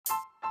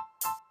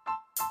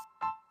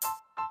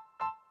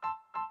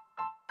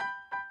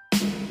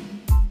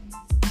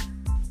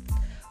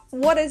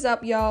What is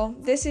up, y'all?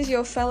 This is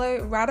your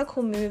fellow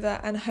radical mover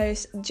and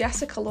host,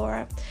 Jessica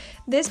Laura.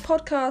 This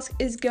podcast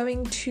is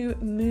going to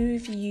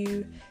move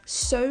you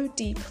so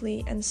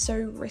deeply and so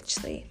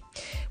richly.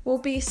 We'll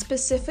be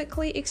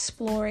specifically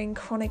exploring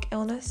chronic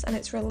illness and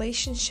its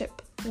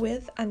relationship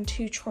with and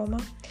to trauma.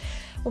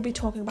 We'll be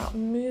talking about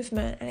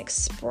movement and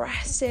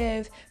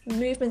expressive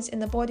movements in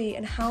the body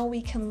and how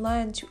we can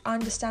learn to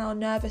understand our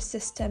nervous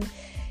system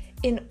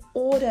in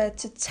order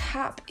to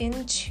tap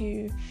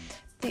into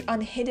the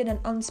unhidden and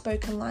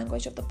unspoken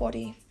language of the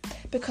body.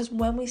 Because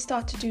when we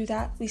start to do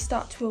that, we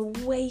start to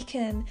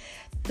awaken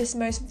this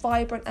most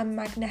vibrant and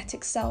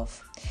magnetic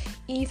self,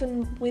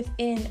 even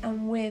within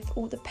and with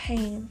all the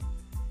pain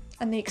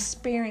and the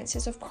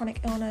experiences of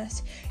chronic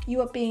illness. You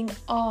are being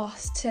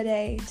asked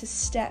today to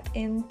step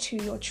into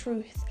your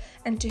truth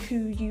and to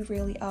who you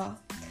really are.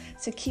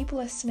 So keep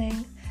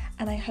listening,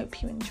 and I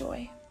hope you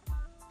enjoy.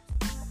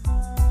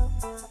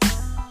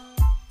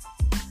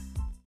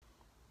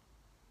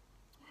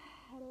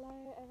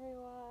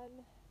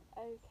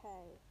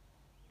 Okay,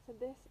 so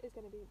this is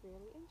going to be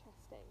really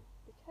interesting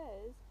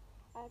because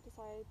I have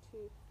decided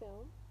to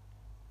film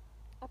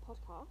a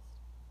podcast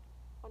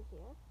on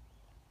here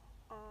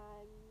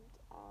and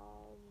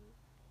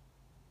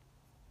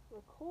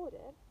record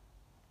it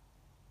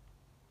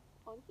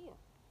on here.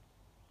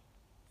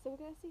 So we're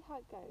going to see how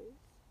it goes,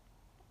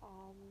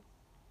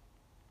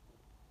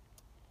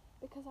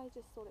 because I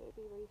just thought it would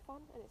be really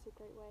fun, and it's a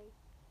great way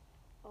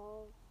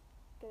of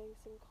getting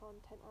some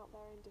content out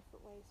there in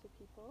different ways for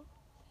people.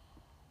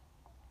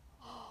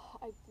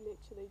 I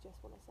literally just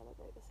want to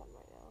celebrate the sun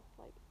right now.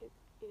 Like, it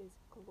is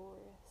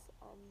glorious,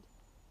 and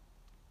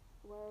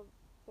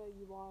wherever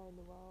you are in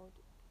the world,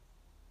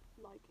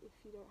 like, if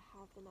you don't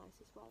have the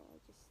nicest weather,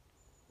 just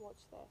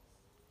watch this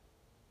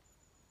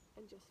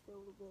and just feel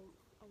the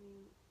warmth. I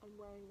mean, I'm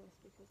wearing this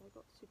because I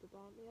got super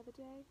burnt the other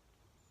day.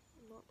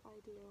 Not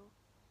ideal.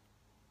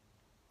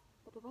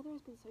 But the weather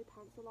has been so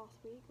pants the last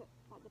week that,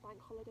 like, the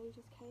bank holiday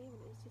just came,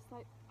 and it was just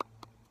like,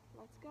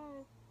 let's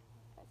go.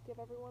 Let's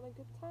give everyone a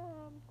good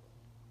time.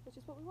 Which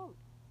is what we want.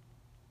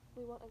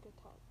 We want a good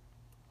time.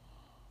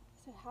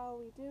 So how are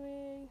we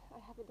doing?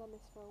 I haven't done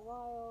this for a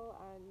while,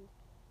 and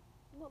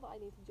not that I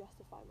need to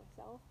justify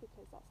myself,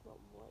 because that's not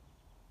what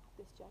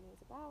this journey is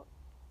about,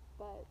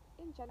 but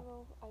in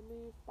general, I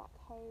moved back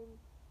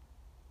home,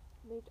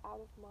 moved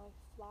out of my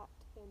flat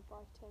in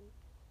Brighton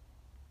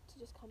to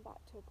just come back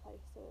to a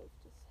place of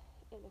just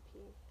inner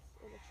peace,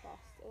 inner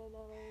trust, inner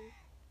knowing.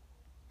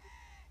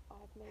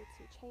 I've made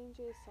some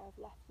changes, so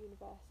I've left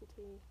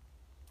university.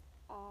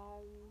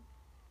 And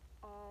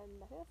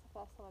I think that's the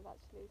first time I've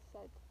actually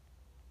said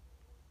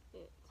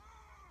it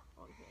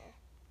on here.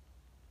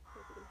 I don't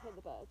know if you can hear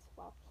the birds,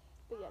 wow.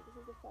 But yeah, this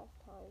is the first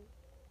time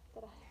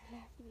that I've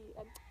left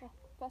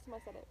first time I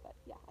said it, but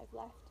yeah, I've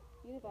left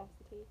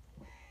university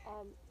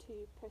to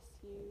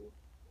pursue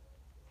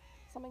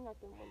something I've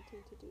been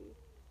wanting to do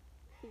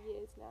for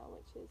years now,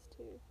 which is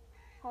to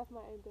have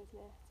my own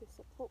business, to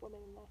support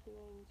women in their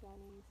healing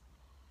journeys,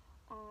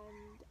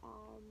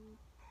 and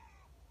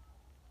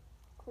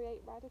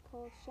create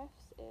radical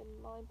shifts in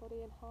mind,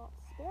 body and heart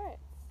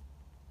spirits.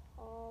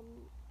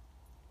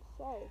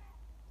 So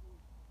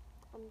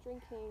I'm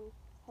drinking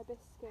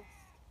hibiscus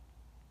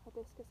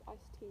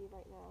iced tea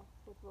right now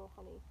with raw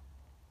honey,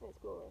 and it's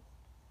glorious.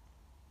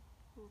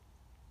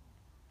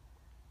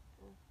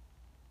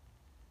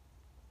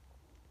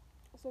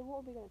 So what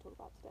are we going to talk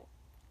about today?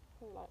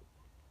 Probably like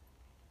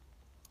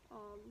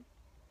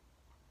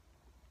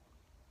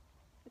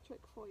a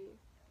trick for you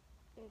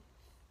if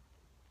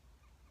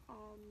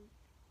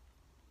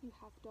you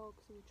have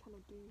dogs and you're trying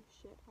to do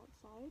shit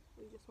outside,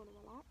 or you just want to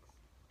relax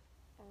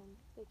and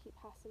they keep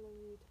hassling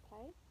you to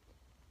play.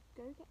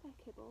 Go get their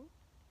kibble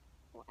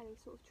or any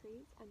sort of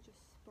treats and just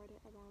spread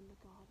it around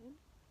the garden.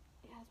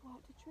 It has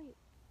worked a treat.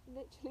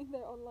 Literally,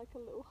 they're on like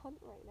a little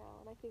hunt right now,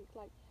 and I think,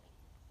 like,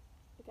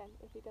 again,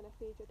 if you're going to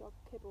feed your dog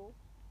kibble,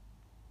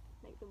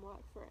 make them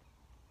work for it.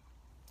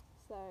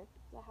 So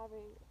they're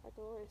having a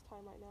glorious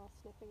time right now,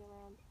 sniffing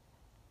around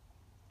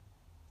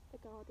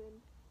the garden,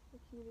 the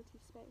community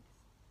space.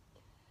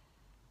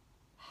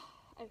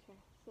 Okay,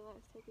 so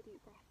let's take a deep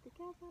breath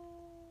together.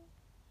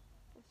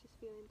 Let's just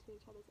feel into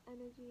each other's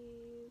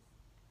energies,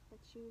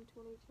 attune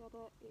to one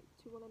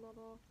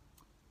another,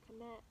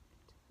 connect,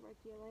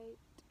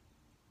 regulate.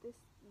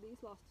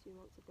 These last 2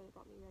 months have been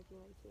about me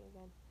regulating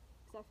again,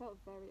 because I felt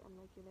very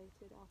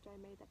unregulated after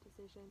I made that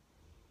decision.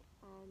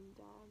 And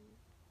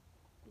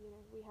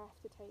we have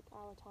to take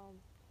our time.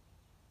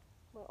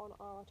 We're on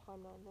our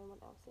timeline, no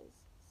one else's.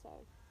 So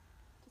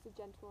just a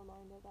gentle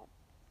reminder that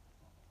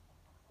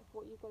if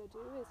what you've got to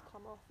do is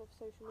come off of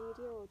social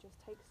media, or just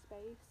take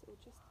space, or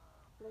just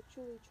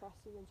literally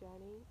trust in the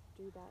journey,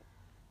 do that,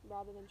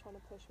 rather than trying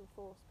to push and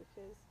force.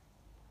 Because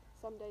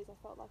some days I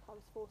felt like I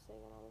was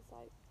forcing, and I was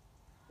like,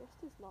 this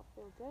does not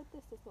feel good,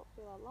 this does not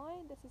feel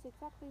aligned. This is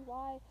exactly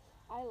why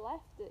I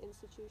left the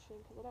institution,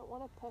 because I don't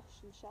want to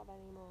push and shove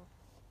anymore.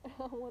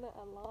 I want to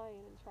align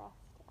and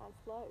trust and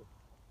flow.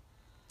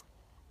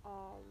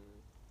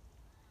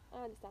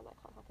 I understand that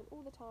can't happen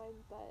all the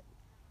time, but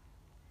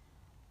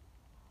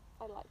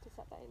I like to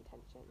set that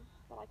intention,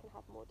 but I can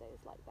have more days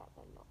like that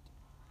than not.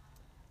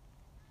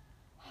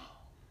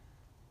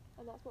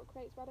 And that's what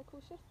creates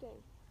radical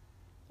shifting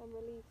and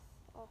release.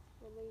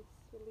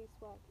 Release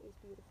work is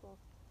beautiful.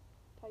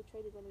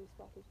 Titrated release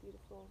work is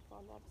beautiful for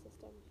our nervous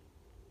system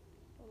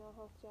and our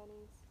health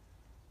journeys.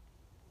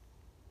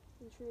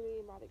 And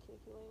truly radically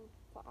healing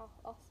for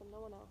us and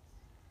no one else.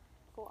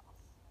 For us.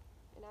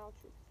 In our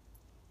truth.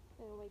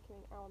 In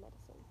awakening our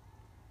medicine.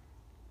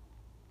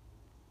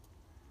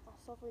 Our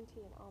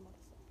sovereignty and our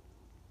medicine.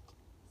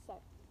 So,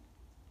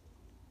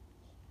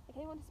 I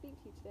came on to speak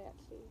to you today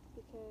actually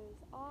because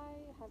I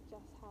have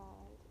just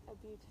had a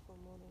beautiful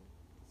morning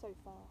so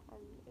far,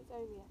 and it's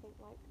only I think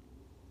like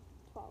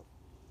 12.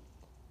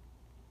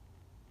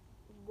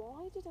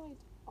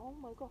 Oh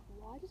my god,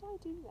 why did I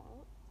do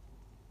that?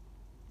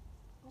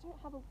 I don't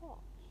have a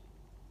watch.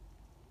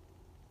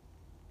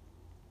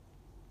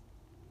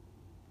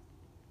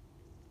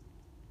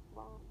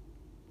 Wow.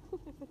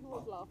 If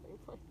anyone's laughing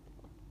right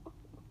now.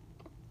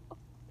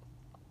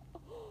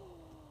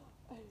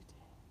 Oh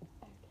dear.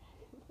 Okay.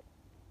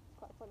 It's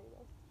quite funny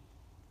though.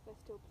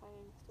 They're still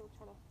playing, still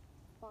trying to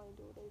find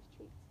all those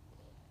treats.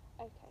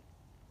 Okay.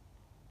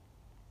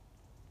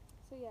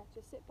 So yeah,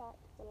 just sit back,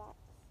 relax,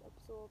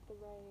 absorb the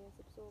rays,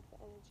 absorb the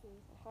energy.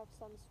 I have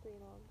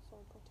sunscreen on,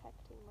 so I'm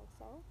protecting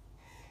myself.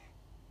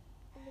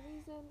 And the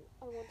reason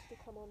I wanted to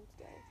come on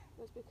today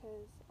was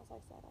because, as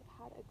I said, I've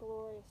had a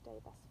glorious day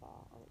thus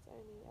far, and it's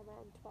only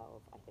around 12,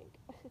 I think.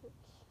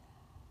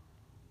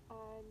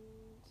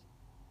 And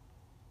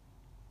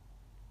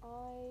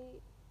I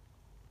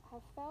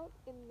have felt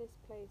in this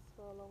place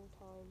for a long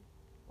time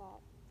that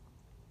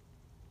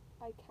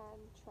I can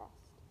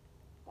trust,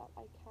 that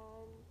I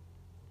can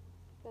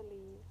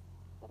believe,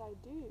 that I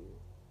do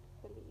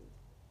believe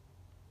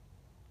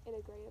in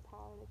a greater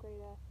power, in a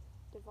greater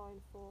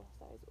divine force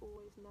that is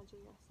always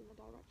nudging us in the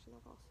direction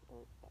of our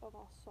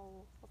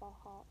soul, of our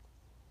heart.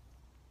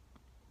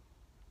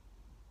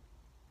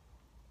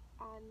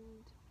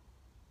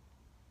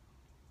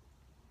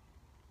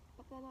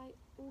 But then I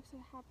also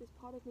have this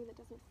part of me that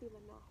doesn't feel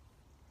enough.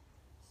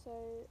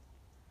 So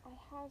I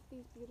have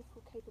these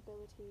beautiful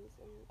capabilities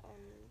and I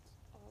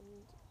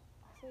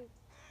say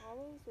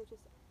powers, or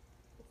just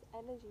this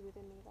energy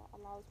within me that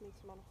allows me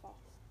to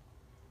manifest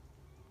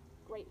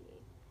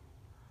greatly.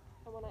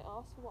 And when I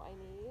ask for what I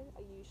need,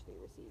 I usually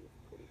receive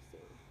pretty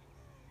soon.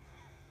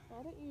 And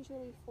I don't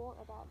usually thought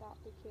about that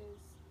because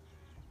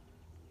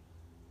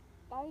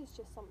that is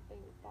just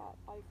something that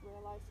I've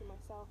realised in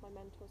myself, my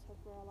mentors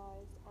have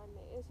realised, and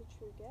it is a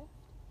true gift.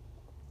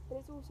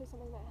 But it's also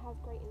something that I have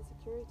great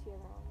insecurity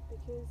around,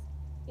 because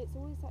it's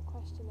always that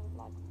question of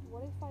like,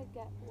 what if I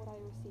get what I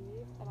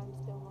receive and I'm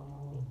still not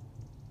happy?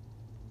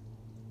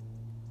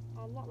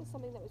 And that was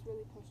something that was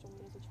really pushed on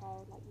me as a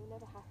child, like, you're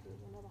never happy,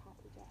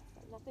 Jess.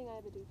 Like, nothing I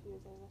ever do for you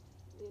is over,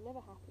 but you're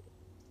never happy.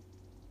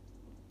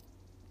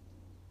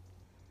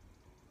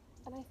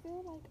 And I feel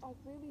like I've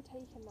really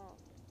taken that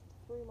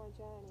through my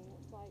journey.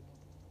 It's like,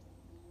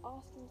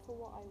 asking for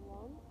what I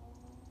want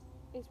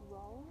is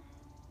wrong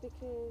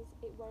because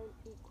it won't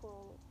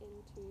equal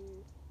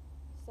into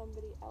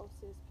somebody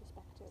else's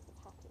perspective of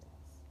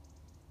happiness.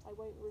 I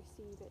won't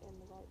receive it in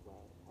the right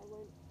way. I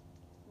won't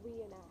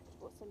reenact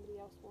what somebody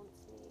else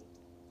wants me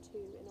to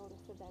in order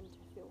for them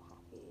to feel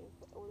happy,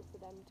 in order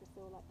for them to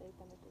feel like they've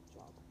done a good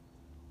job.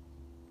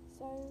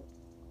 So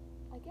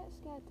I get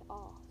scared to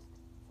ask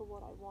for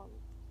what I want.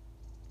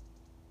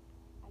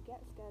 I get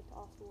scared to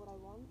ask for what I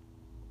want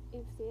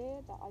in fear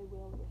that I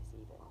will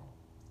receive it.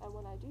 And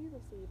when I do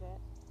receive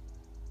it,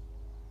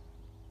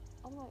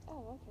 I'm like,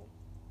 oh, okay.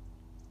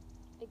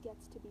 It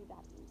gets to be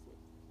that easy.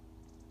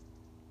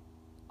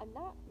 And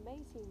that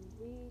may seem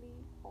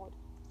really odd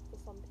for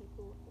some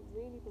people,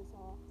 really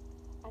bizarre,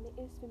 and it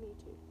is for me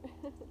too.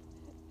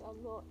 I'm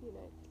not,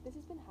 this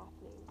has been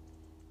happening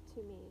to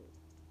me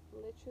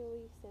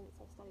literally since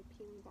I started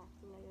peeling back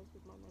the layers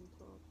with my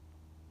mentor,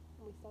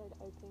 and we started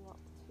opening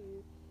up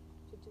to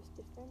just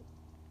different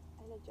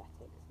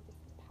energetics and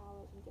different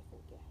powers and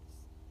different gifts,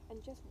 and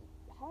just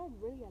her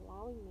really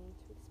allowing me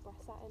to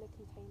express that in a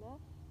container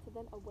to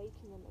then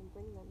awaken them and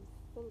bring them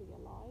fully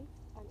alive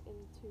and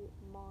into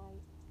my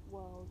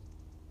world,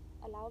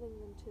 allowing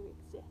them to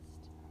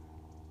exist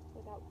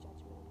without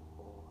judgment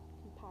or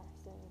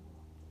comparison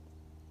or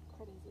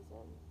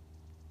criticism.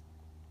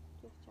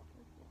 Just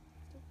checking. Yeah,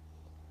 still.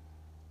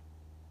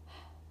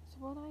 So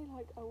when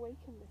I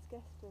awaken this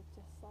gift of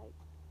just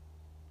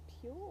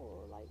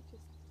pure,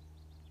 just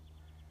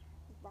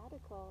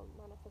radical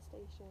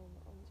manifestation,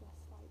 and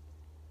just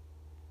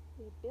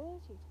the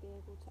ability to be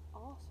able to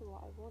ask for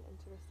what I want and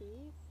to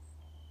receive,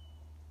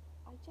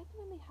 I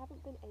genuinely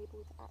haven't been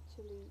able to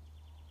actually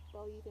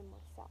believe in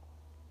myself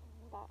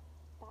that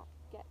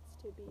gets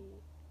to be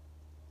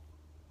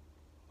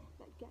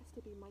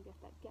my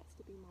gift, that gets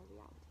to be my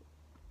reality.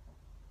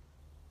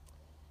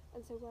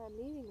 And so where I'm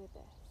leading with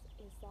this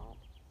is that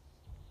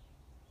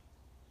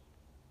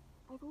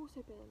I've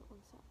also been on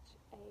such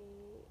a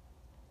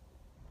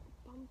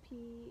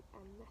bumpy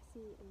and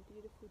messy and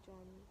beautiful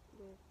journey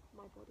with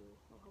my body,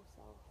 my whole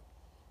self,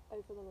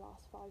 over the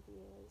last 5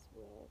 years,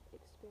 with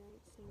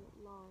experiencing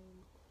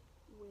Lyme,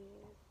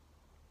 with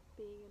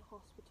being in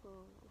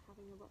hospital and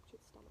having a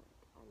ruptured stomach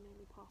and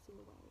nearly passing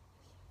away,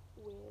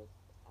 with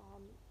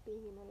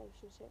being in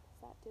relationships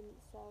that didn't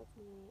serve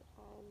me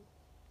and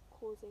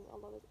causing a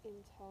lot of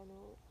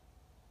internal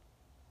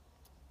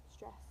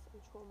stress and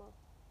trauma.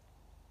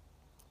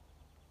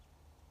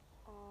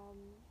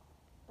 And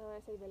when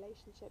I say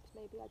relationships,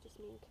 maybe I just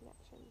mean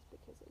connections,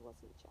 because it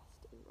wasn't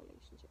just in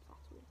relationships at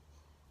all.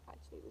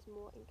 Actually, it was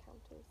more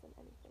encounters than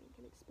anything,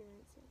 and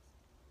experiences.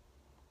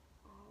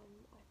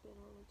 I've been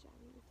on a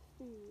journey with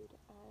food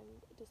and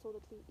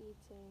disorderly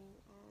eating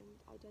and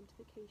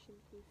identification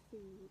through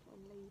food and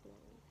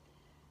labelling,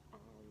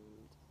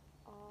 and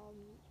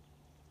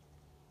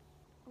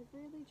I've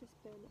really just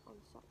been on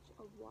such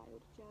a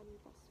wild journey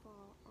thus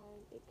far,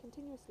 and it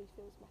continuously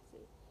feels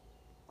messy.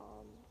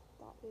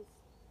 That is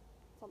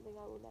something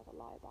I will never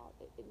lie about.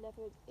 It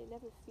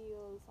never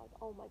feels like,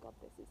 oh my god,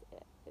 this is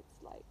it.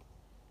 It's like,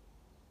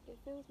 it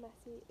feels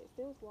messy, it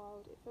feels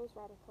wild, it feels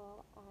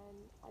radical,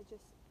 and I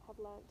just have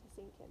learned to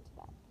sink into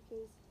that,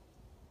 because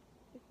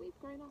if we've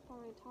grown up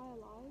our entire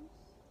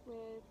lives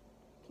with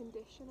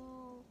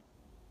conditional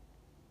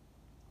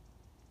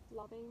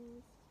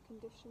lovings,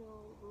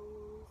 conditional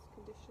rules,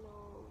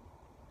 conditional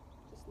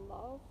just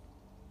love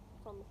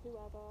from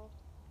whoever,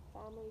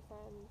 family,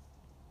 friends,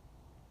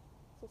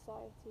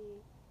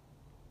 society,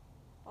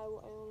 I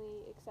will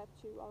only accept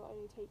you, I will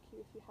only take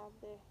you if you have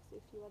this,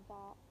 if you are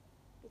that,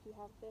 if you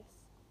have this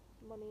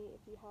money,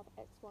 if you have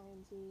X, Y,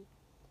 and Z,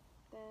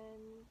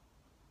 then,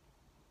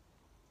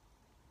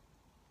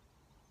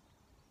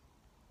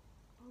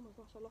 oh my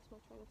gosh, I lost my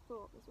train of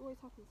thought. This always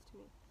happens to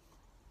me.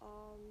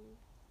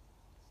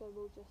 So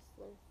we'll just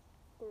go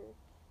through.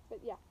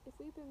 But yeah, if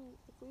we've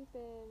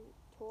been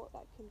taught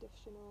that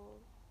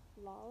conditional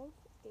love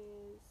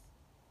is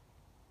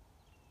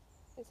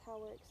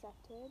how we're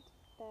accepted,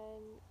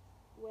 then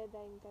we're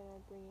then gonna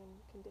bring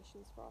in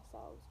conditions for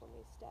ourselves when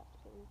we step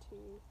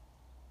into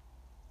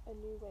a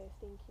new way of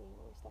thinking,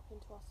 when we step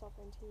into our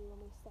sovereignty,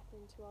 when we step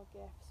into our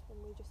gifts, when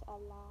we just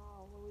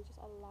allow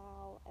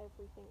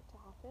everything to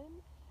happen,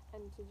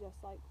 and to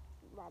just like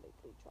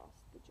radically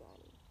trust the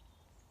journey.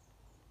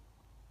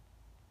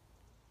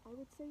 I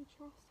would say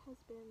trust has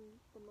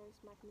been the most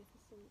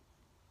magnificent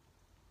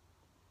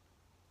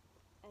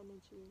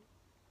energy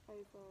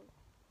over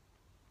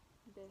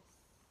this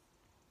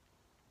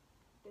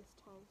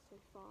time so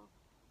far,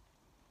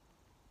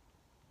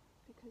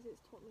 because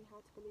it's taught me how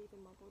to believe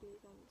in my body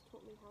again. It's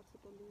taught me how to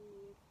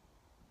believe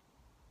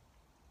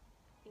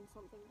in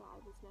something that I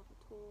was never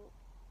taught.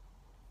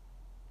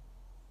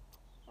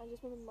 I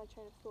just remember my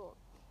train of thought.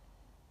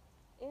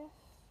 If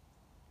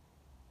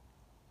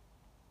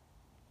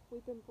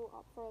we've been brought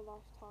up for a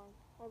lifetime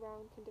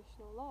around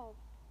conditional love,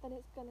 then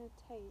it's gonna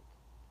take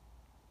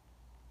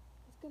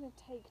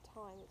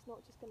time. It's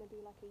not just gonna be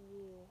like a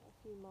year, a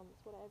few months,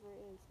 whatever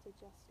it is, to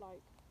just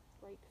like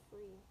break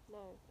free.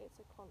 No,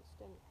 it's a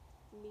constant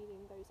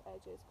meeting those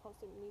edges,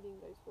 constant meeting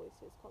those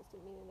voices,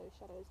 constant meeting those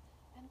shadows,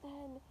 and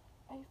then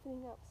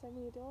opening up so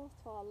many doors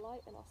to our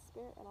light and our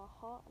spirit and our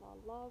heart and our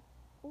love,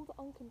 all the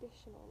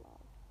unconditional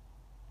love,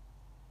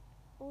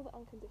 all the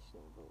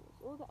unconditional rules,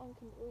 or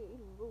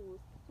even rules,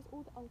 just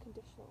all the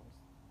unconditionals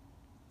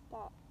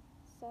that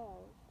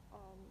serve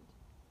and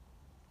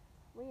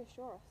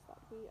reassure us that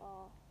we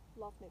are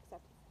loved and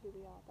accepted for who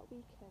we are, that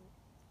we can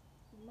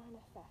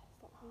manifest,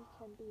 that we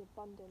can be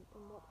abundant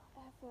in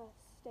whatever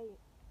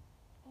state,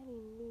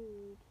 any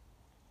mood,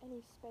 any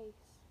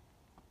space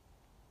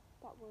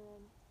that we're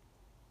in.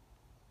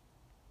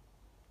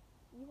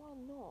 You are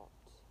not,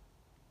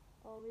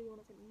 I really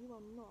want to say, you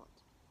are not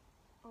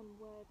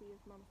unworthy of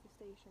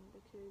manifestation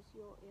because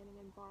you're in an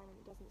environment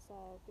that doesn't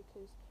serve,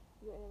 because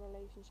you're in a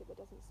relationship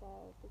that doesn't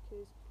serve,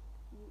 because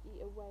you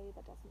eat a way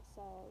that doesn't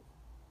serve.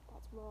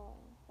 That's wrong.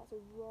 That's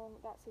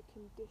a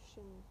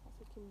condition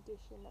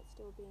that's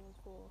still being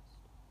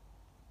enforced.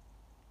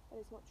 That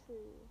is not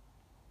true.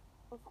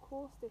 Of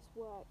course this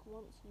work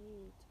wants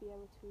you to be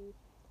able to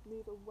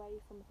move away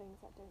from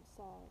things that don't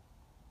serve,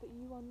 but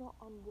you are not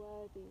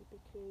unworthy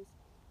because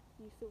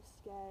you feel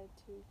scared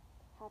to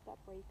have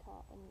that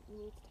breakup and you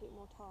need to take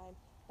more time.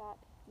 That,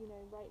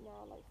 right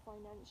now, like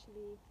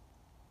financially,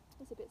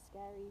 it's a bit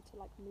scary to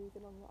like move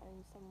in on your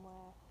own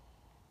somewhere.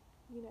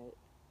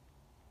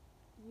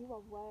 You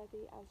are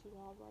worthy as you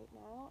are right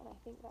now, and I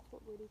think that's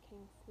what really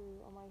came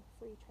through on my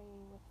free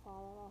training with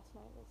Farah last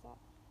night, was that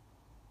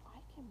I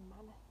can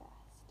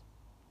manifest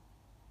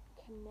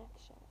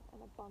connection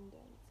and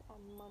abundance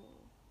and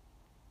money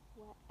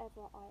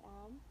wherever I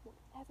am,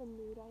 whatever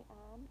mood I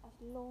am, as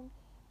long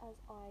as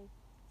I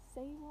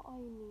say what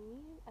I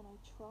need and I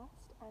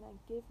trust and I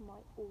give my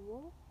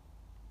all.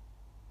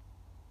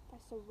 If I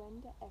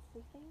surrender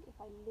everything, if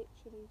I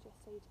literally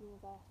just say to the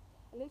universe,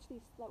 I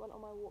literally went on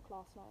my walk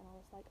last night and I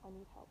was like, I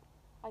need help,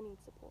 I need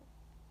support,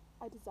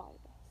 I desire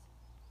this,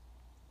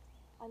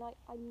 and I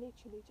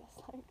literally just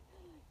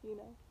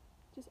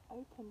just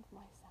opened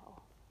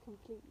myself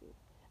completely.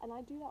 And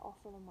I do that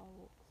often on my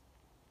walks.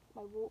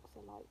 My walks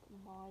are like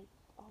my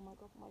oh my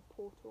god, my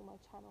portal, my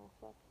channel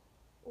for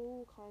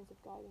all kinds of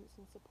guidance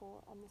and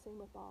support. And the same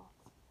with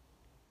baths.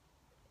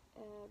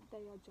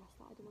 They are just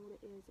that. I don't know what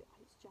it is.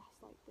 It's just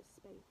like the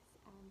space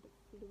and the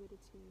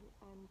fluidity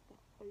and the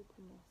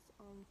openness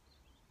and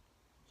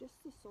just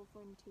the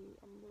sovereignty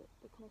and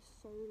the kind of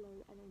solo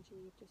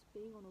energy of just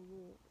being on a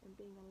walk and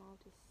being allowed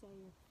to say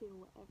and feel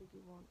whatever you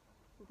want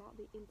without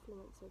the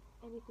influence of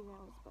anything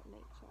else but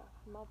nature,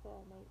 Mother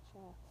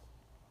Nature,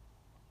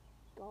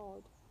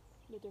 God,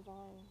 the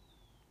divine,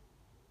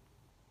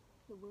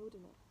 the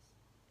wilderness,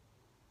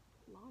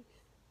 life,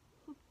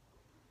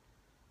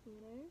 you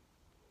know?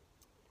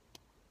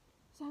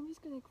 So I'm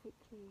just going to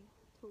quickly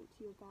talk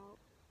to you about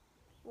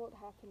what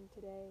happened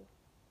today,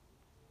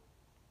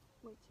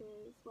 which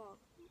is, well,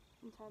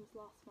 in terms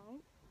of last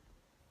night,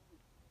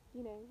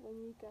 you know, when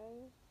you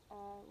go,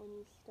 when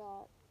you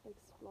start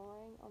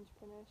exploring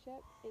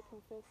entrepreneurship, it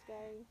can feel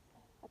scary,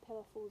 a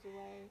pillar falls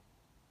away,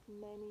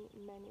 many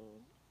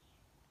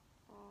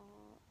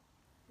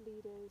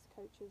leaders,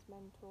 coaches,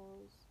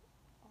 mentors,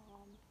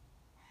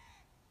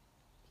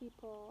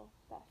 people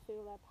that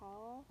feel their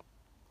power,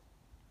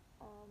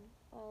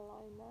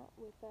 align that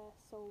with their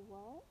soul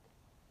work,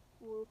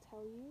 will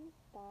tell you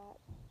that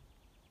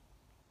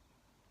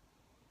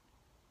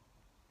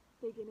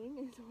beginning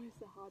is always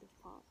the hardest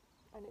part,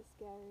 and it's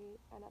scary,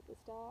 and at the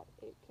start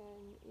it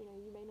can, you know,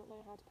 you may not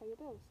know how to pay your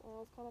bills, and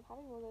I was kind of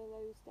having one of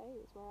those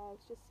days where I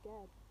was just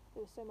scared.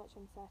 There was so much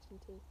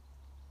uncertainty,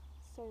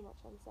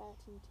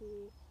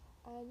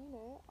 and you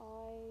know,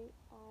 I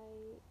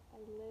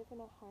live in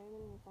a home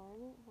and an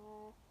environment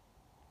where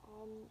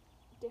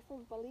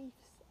different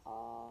beliefs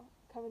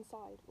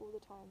coincide all the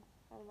time,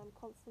 and I'm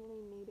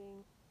constantly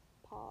meeting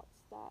parts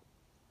that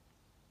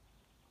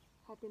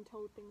have been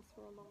told things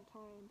for a long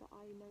time that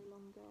I no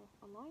longer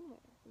align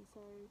with. And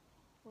so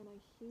when I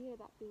hear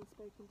that being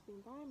spoken to the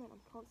environment,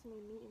 I'm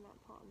constantly meeting that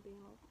part and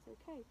being like, it's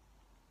okay.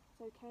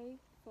 It's okay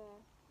for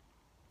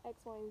X,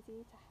 Y, and Z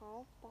to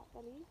have that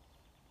belief,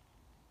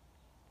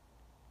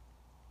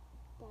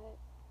 but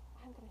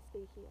I'm going to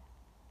stay here.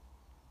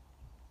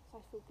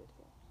 So I feel good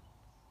here.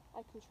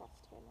 I can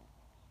trust here now.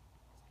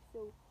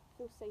 So I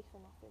feel safe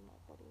enough in my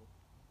body.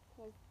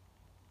 So I've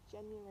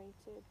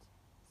generated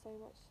so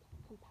much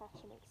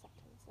compassion,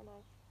 acceptance, and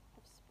I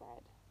have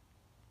spread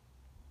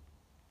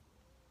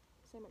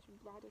so much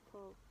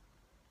radical,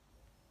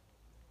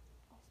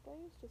 I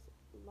suppose, just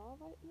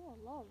love,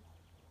 love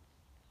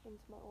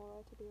into my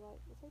aura to be like,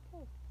 it's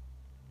okay,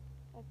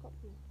 I've got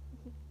you.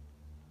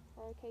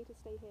 We're okay to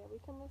stay here. We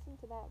can listen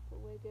to that, but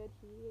we're good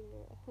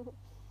here.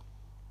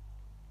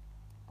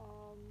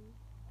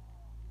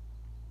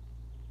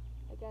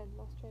 Again,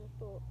 lost train of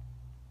thought.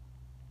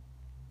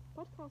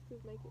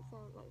 Podcasters make it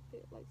sound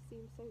like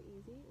seem so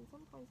easy, and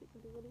sometimes it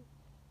can be really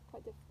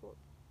quite difficult.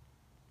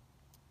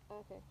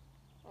 Okay,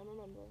 I'm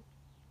remembering.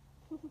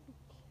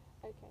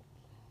 Okay,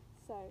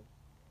 so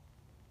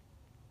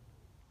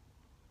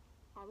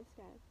I was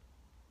scared.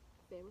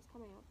 Fear was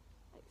coming up.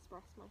 I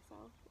expressed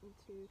myself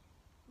into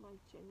my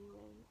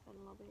genuine and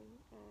loving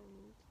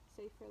and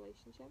safe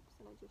relationships,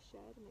 and I just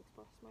shared and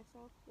expressed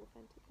myself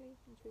authentically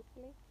and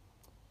truthfully.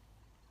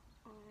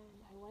 And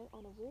I went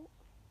on a walk,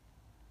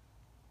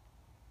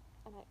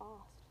 and I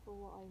asked for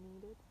what I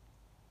needed,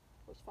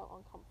 which felt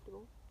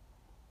uncomfortable.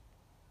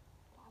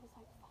 But I was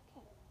like,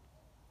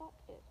 fuck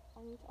it,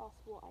 I need to ask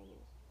what I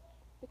need.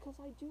 Because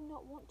I do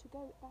not want to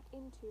go back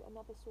into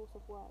another source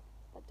of work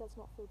that does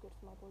not feel good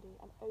for my body.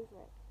 I'm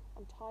over it.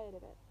 I'm tired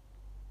of it.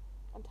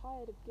 I'm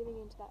tired of giving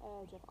into that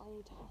urge of I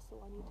need to hustle,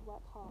 I need to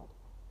work hard.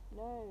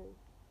 No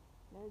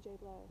J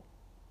Blow,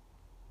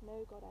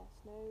 no goddess,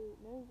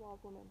 no wild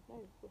woman,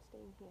 no, we're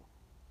staying here.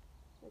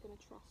 We're going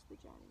to trust the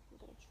journey. We're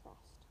going to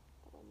trust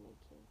that we're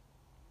making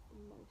the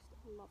most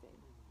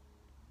loving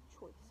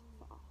choice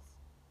for us,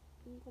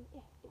 even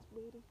if it's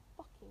really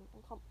fucking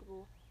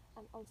uncomfortable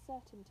and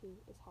uncertainty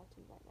is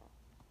heightened right now.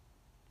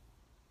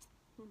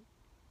 So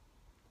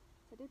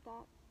I did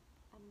that,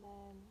 and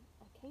then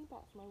I came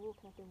back from my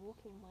walk, and I've been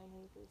walking my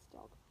neighbour's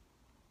dog.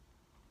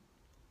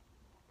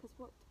 Because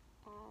what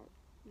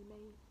you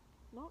may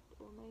not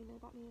or may know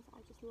about me is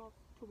I just love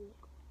to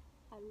walk.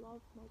 I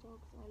love my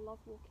dogs and I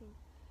love walking,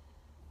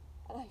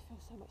 and I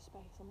feel so much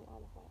space on the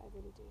Isle of Wight. I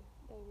really do.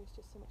 There is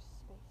just so much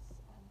space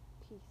and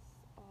peace,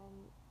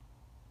 and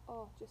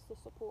just the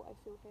support I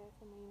feel here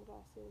from the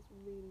universe is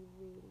really,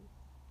 really,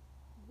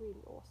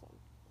 really awesome.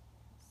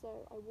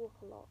 So I walk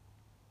a lot.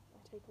 I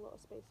take a lot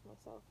of space for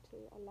myself to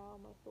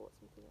allow my thoughts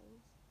and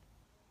feelings,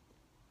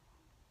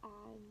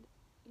 and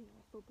you know,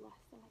 I feel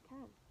blessed that I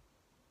can.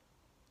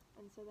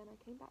 And so then I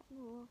came back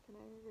from the walk, and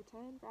I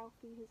returned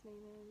Ralphie, his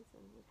name is,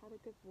 and we've had a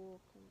good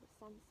walk, and the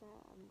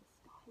sunset and the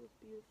sky was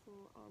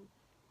beautiful, and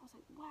I was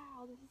like,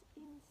 wow, this is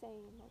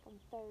insane. Like, I'm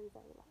very,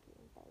 very lucky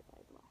and very,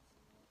 very blessed.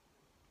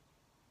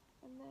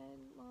 And then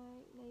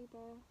my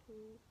neighbour,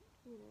 who,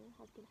 you know,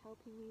 has been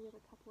helping me with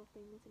a couple of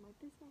things in my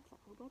business,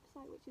 like my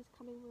website, which is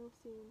coming real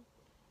soon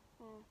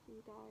for you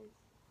guys,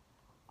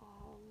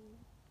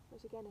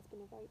 which again has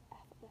been a very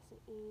effortless and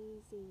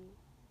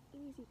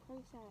easy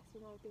process.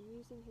 You know, I've been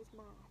using his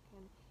Mac,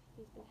 and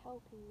he's been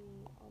helping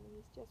me, and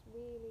he's just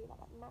really, like,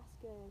 that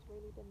masculine has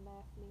really been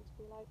there for me to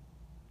be like,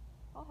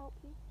 I'll help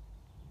you.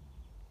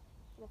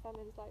 And the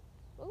feminine's like,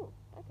 oh,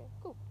 okay,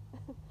 cool.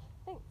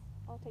 Thanks,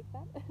 I'll take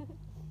that.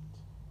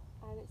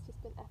 And it's just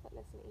been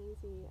effortless and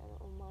easy and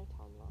on my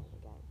timeline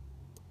again.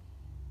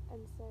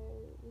 And so,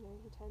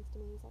 he turns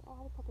to me, he's like, oh,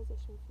 I have a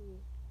proposition for you.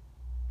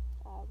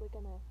 We're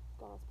going to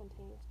go on a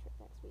spontaneous trip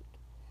next week.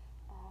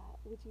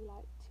 Would you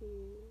like to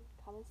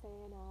come and stay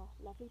in our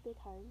lovely big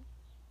home?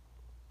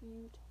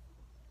 Beautiful.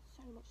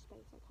 So much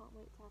space. I can't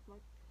wait to have my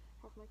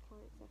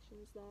client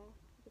sessions there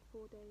for the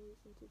 4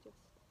 days and to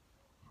just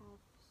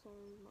have so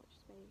much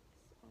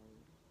space.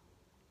 And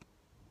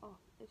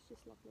it's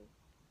just lovely.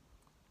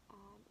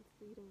 And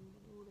freedom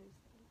and all those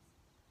things.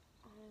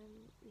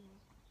 And,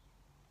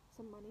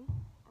 some money.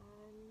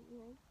 And,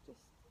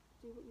 just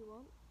do what you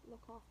want.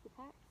 Look after the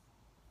pets.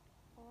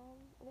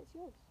 And it's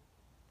yours.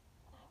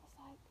 And I was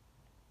like,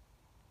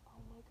 oh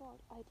my god,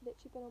 I'd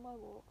literally been on my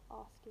walk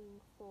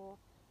asking I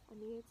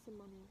needed some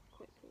money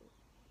quickly.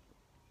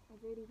 I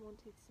really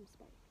wanted some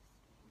space.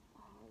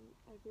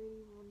 I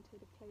really wanted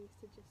a place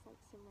to just like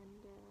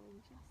surrender and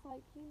just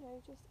like,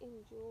 just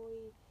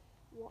enjoy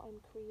what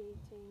I'm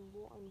creating,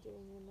 what I'm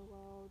doing in the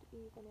world,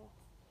 even if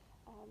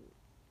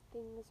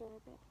things are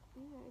a bit,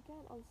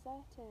 again,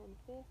 uncertain,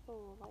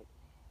 fearful. Like,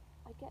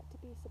 I get to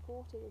be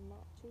supported in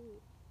that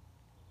too.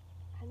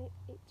 And it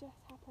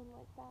just happened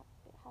like that.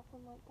 It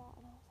happened like that,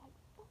 and I was like,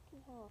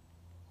 fucking hell.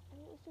 And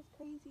it was just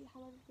crazy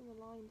how everything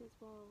aligned as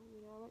well.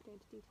 I won't go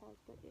into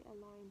details, but it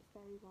aligned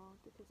very well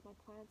because my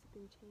plans have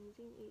been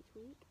changing each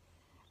week,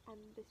 and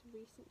this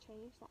recent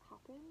change that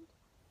happened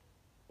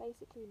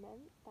basically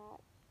meant that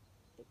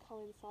it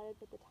coincided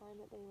with the time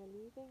that they were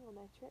leaving on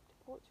their trip to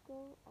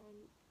Portugal,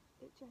 and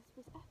it just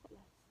was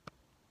effortless.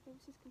 It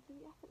was just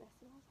completely effortless,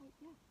 and I was like,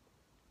 yeah,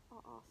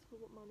 I'll ask for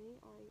what money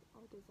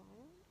I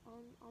desire,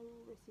 and I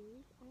will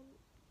receive, and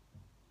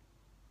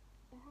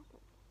it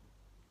happened.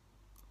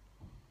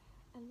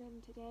 And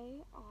then today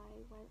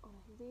I went on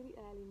a really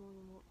early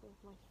morning walk with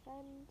my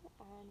friend,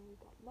 and we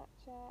got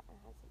matcha and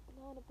had some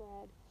banana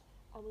bread,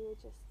 and we were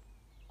just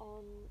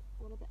on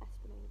one of the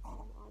esplanades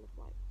on the Isle of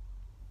Wight.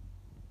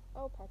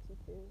 Oh, party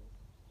food.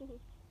 And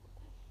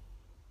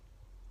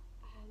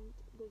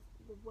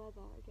the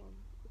weather, again,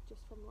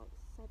 just from like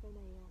 7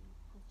 a.m.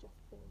 has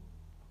just been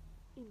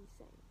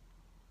insane.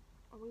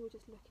 And we were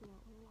just looking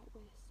out, and we were like,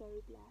 we're so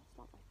blessed.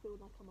 Like, I feel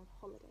like I'm on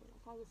holiday.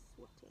 Like, I was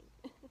sweating.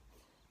 I was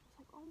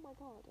like, oh my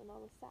god. And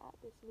I was sat at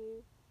this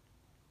new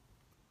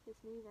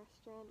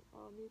restaurant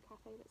or new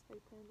cafe that's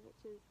opened,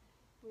 which is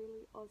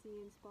really Aussie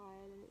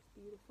inspired, and it's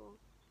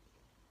beautiful.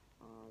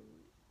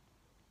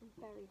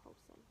 Very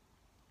wholesome.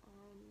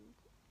 And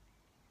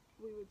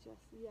we were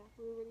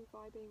really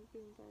vibing,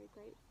 being very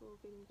grateful,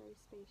 being very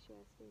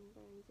spacious, being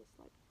very just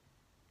like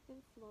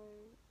in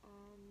flow.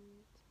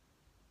 And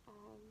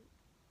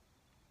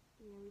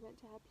we went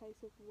to her place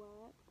of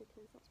work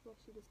because that's where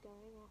she was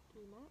going after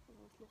we met, and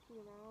I was looking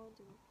around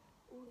and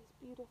all this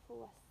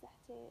beautiful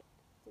aesthetic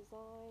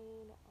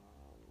design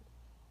and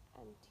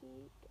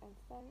antique and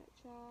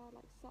furniture,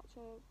 like such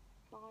a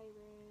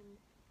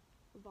Byron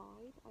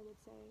vibe, I would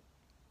say.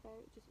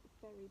 Very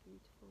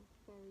beautiful,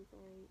 very,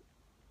 very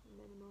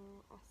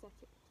minimal,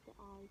 aesthetic to the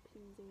eye,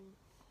 pleasing.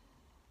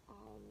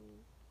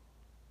 And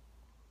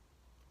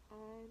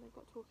I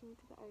got talking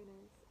to the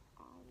owners,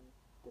 and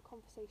the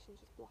conversation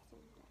just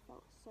blossomed. I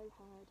felt so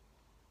heard.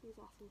 He was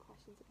asking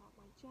questions about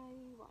my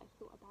journey, what I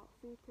thought about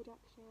food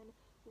production,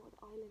 what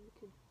the island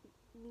could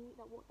need,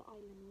 what the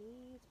island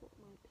needs, what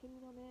my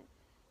opinion on it,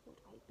 what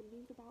do I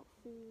believe about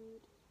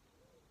food.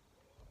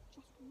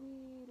 Just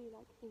really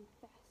like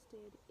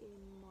invested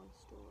in my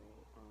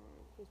story,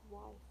 and his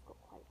wife got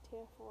quite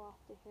tearful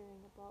after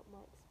hearing about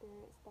my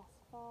experience thus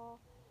far,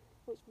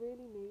 which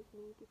really moved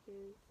me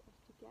because I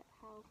forget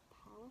how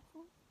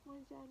powerful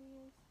my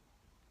journey is,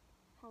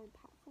 how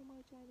impactful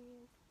my journey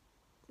is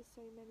to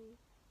so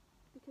many,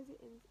 because it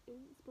is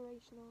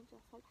inspirational,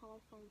 just like how I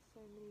find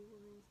so many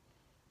women's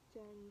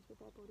journeys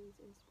with their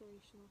bodies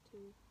inspirational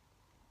too.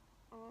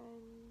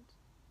 And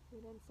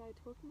we then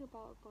started talking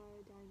about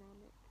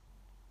biodynamic,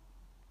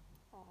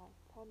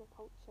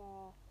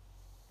 permaculture,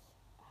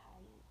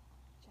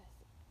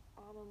 just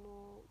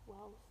animal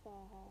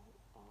welfare,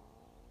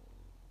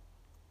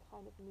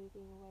 kind of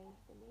moving away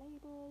from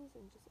labels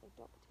and just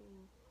adopting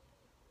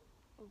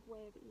a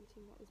way of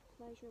eating that is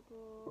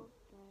pleasurable,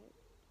 but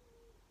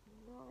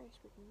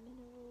nourished with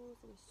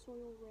minerals and is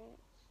soil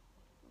rich.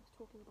 I was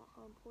talking about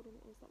how important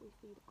it is that we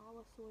feed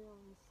our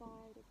soil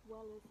inside as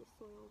well as the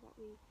soil that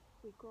we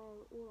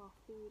grow all our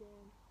food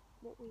in,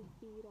 what we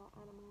feed our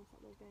animals that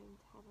we're going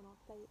to have on our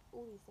plate,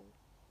 all these things.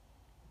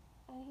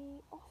 And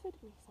he offered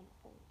me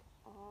something.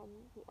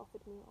 He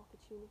offered me an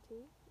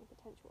opportunity, a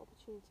potential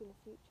opportunity in the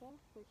future,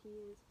 where he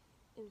is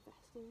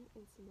investing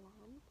in some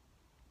land.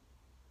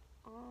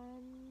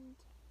 And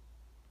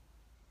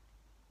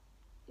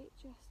it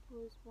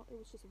was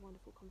just a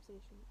wonderful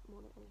conversation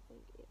more than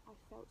anything. I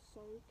felt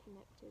so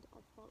connected, I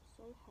felt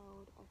so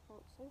held, I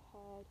felt so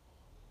heard,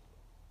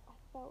 I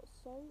felt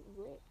so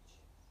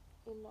rich.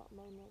 in that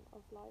moment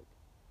of like,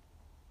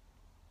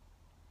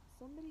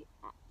 somebody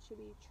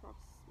actually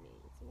trusts me,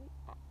 somebody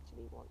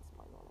actually wants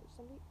my knowledge,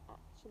 somebody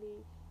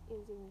actually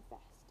is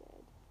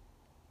invested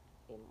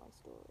in my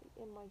story,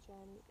 in my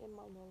journey, in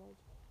my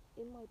knowledge,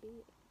 in my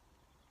being,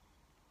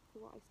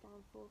 for what I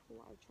stand for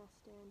what I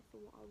trust in, for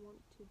what I want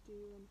to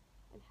do and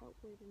help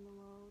with in the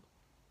world,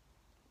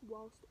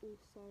 whilst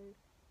also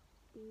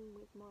being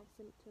with my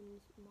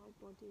symptoms, my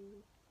body,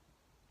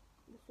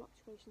 the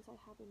fluctuations I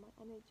have in my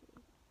energy.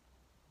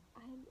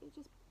 And it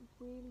just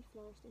really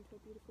flourished into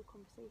a beautiful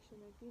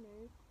conversation of, you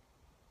know,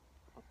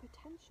 a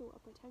potential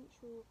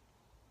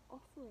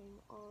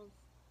offering of,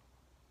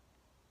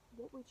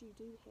 what would you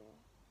do here?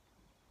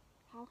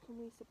 How can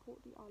we support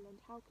the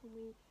island? How can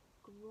we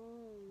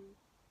grow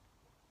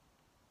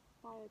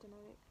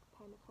biodynamic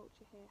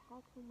permaculture here?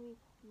 How can we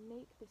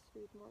make this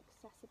food more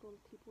accessible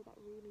to people that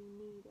really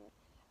need it?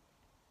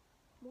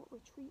 What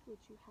retreat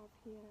would you have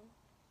here?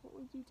 What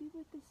would you do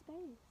with the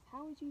space?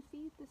 How would you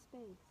feed the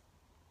space?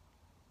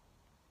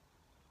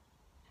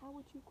 How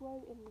would you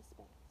grow in the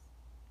space?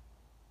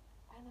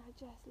 And I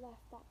just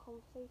left that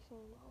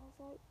conversation. I was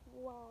like,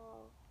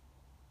 wow,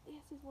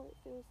 this is what it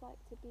feels like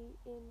to be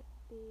in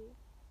the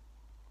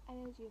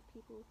energy of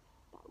people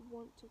that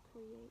want to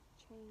create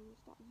change,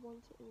 that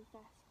want to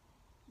invest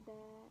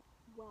their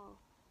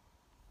wealth,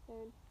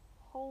 their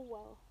whole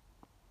wealth,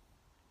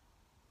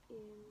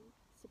 in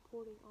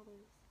supporting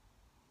others.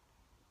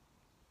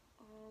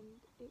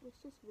 And it was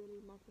just really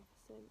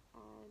magnificent,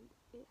 and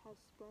it has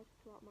spread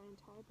throughout my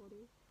entire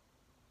body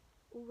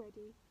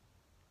already,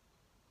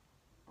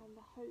 and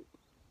the hope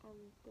and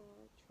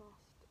the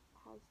trust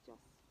has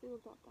just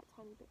filled up that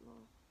tiny bit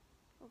more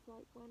of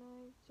like, when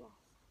I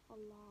just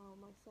allow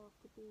myself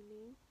to be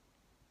me,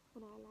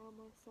 when I allow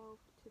myself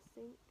to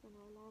think and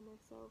I allow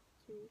myself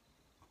to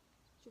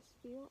just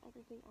feel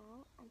everything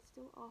out and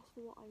still ask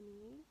for what I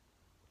need,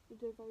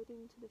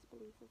 devoting to this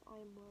belief of I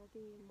am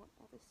worthy in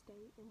whatever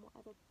state, in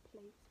whatever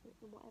place,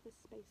 in whatever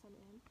space I'm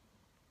in,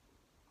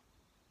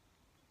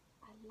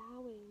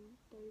 allowing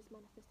those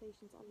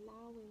manifestations,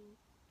 allowing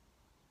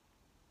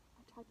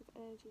a type of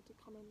energy to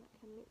come in that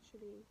can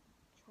literally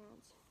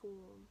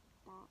transform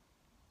that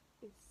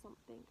is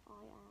something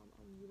I am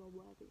and you are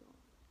worthy of.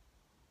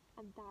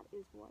 And that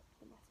is what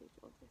the message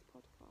of this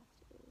podcast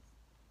is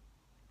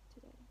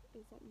today,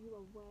 is that you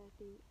are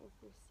worthy of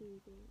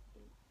receiving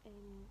in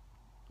any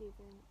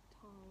given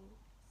time,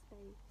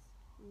 space,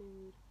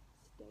 mood,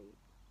 state,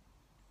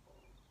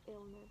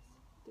 illness,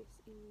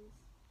 dis-ease.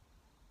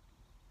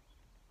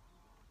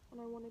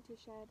 And I wanted to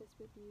share this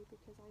with you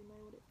because I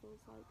know what it feels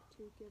like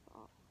to give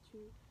up,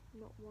 to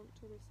not want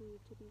to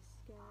receive, to be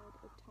scared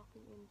of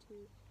tapping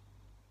into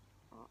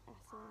our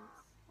essence,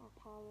 our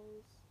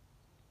powers.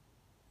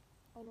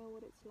 I know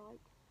what it's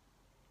like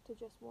to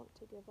just want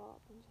to give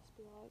up and just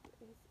be like,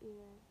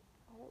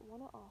 I don't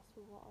want to ask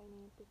for what I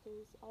need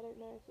because I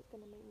don't know if it's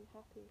going to make me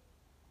happy.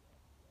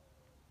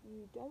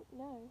 You don't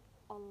know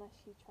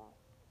unless you try.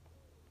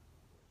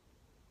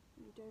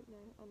 You don't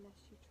know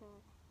unless you try.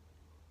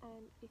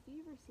 And if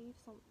you receive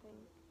something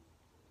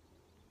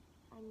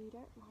and you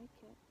don't like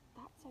it,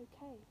 that's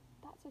okay.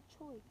 That's a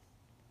choice.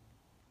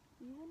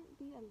 You wouldn't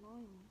be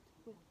aligned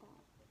with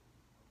that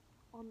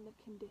on the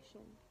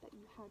condition that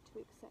you had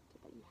to accept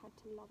it, that you had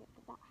to love it,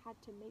 that had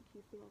to make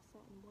you feel a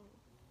certain way.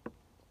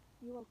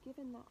 You are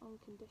given that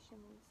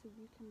unconditionally so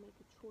you can make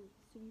a choice,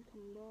 so you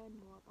can learn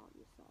more about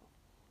yourself,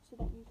 so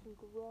that you can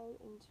grow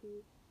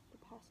into the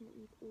person that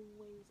you've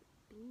always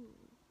been,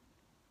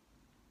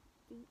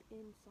 deep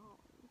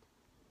inside.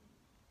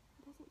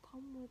 It doesn't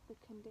come with the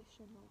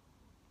condition of,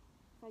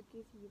 if I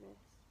give you this,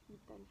 you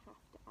then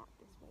have to act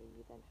this way,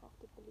 you then have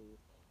to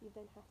believe, you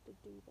then have to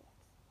do this.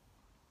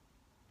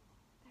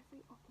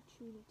 Every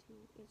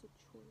opportunity is a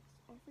choice.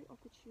 Every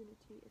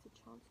opportunity is a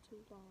chance to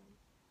learn.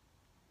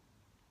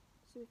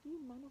 So if you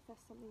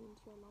manifest something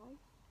into your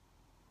life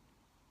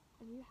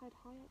and you had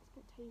high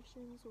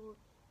expectations, or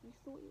you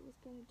thought it was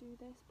going to do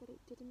this but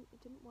it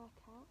didn't work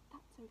out,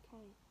 that's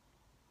okay.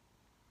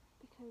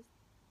 Because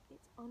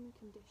it's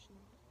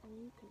unconditional and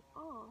you can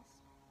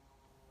ask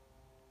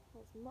for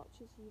as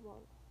much as you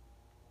want,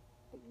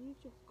 but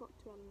you've just got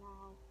to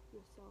allow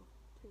yourself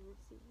to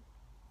receive.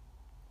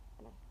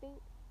 And I think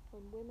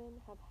when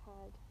women have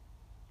had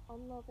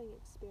unloving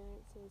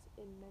experiences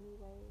in many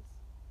ways,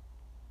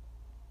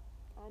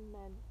 and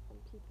men and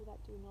people that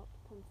do not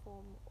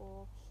conform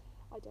or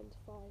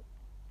identify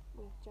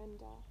with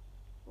gender,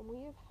 when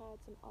we have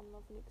had some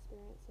unloving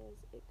experiences,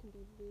 it can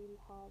be really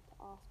hard to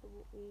ask for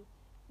what we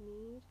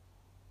need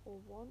or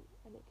want,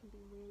 and it can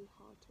be really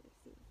hard to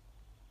receive.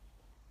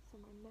 So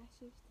my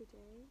message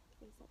today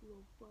is that you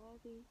are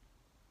worthy,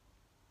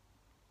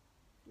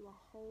 you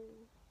are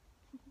whole,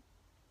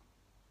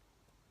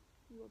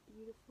 you are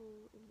beautiful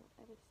in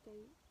whatever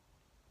state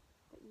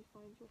that you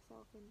find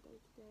yourself in day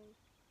to day.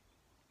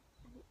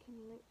 And it can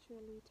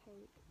literally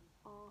take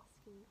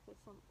asking for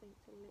something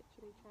to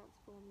literally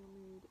transform your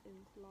mood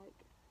into like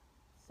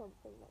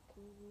something that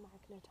can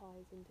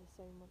magnetize into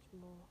so much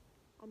more.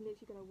 I'm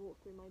literally going to walk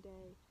through my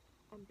day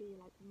and be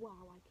like,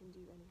 wow, I can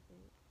do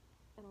anything.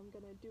 and I'm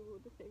gonna do all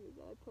the things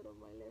that I put on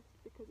my list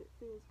because it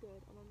feels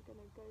good, and I'm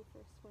gonna go for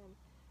a swim,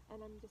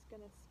 and I'm just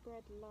gonna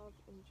spread love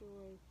and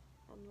joy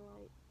and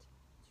light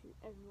to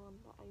everyone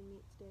that I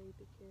meet today,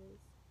 because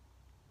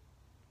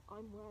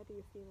I'm worthy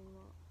of feeling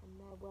that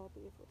and they're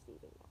worthy of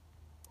receiving that.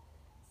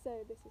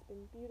 So this has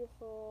been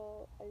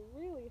beautiful. I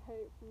really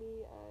hope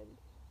me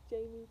and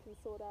Jamie can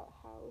sort out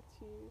how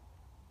to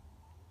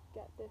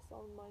get this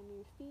on my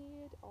new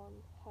feed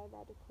on Her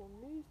Radical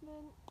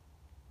Movement,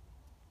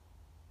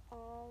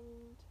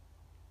 and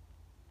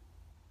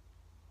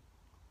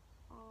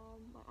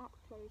my app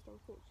closed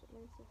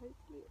unfortunately, so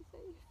hopefully it's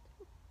saved.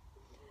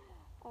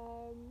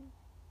 And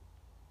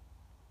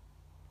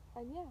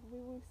yeah, we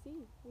will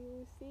see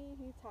who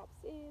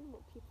taps in,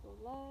 what people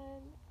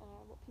learn,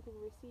 what people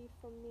receive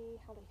from me,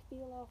 how they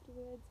feel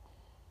afterwards.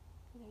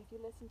 You know, if you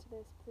listen to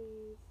this,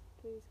 please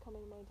come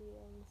in my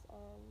DMs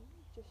and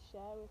just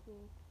share with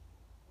me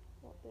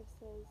what this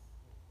has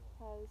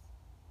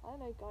I don't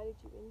know, guided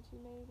you into,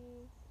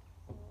 maybe,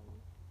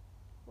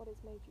 what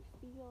it's made you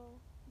feel,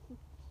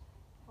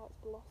 how it's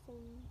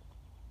blossomed.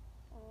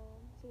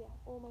 So yeah,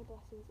 all my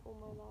blessings, all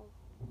my love,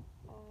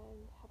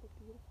 and have a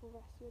beautiful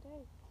rest of your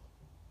day.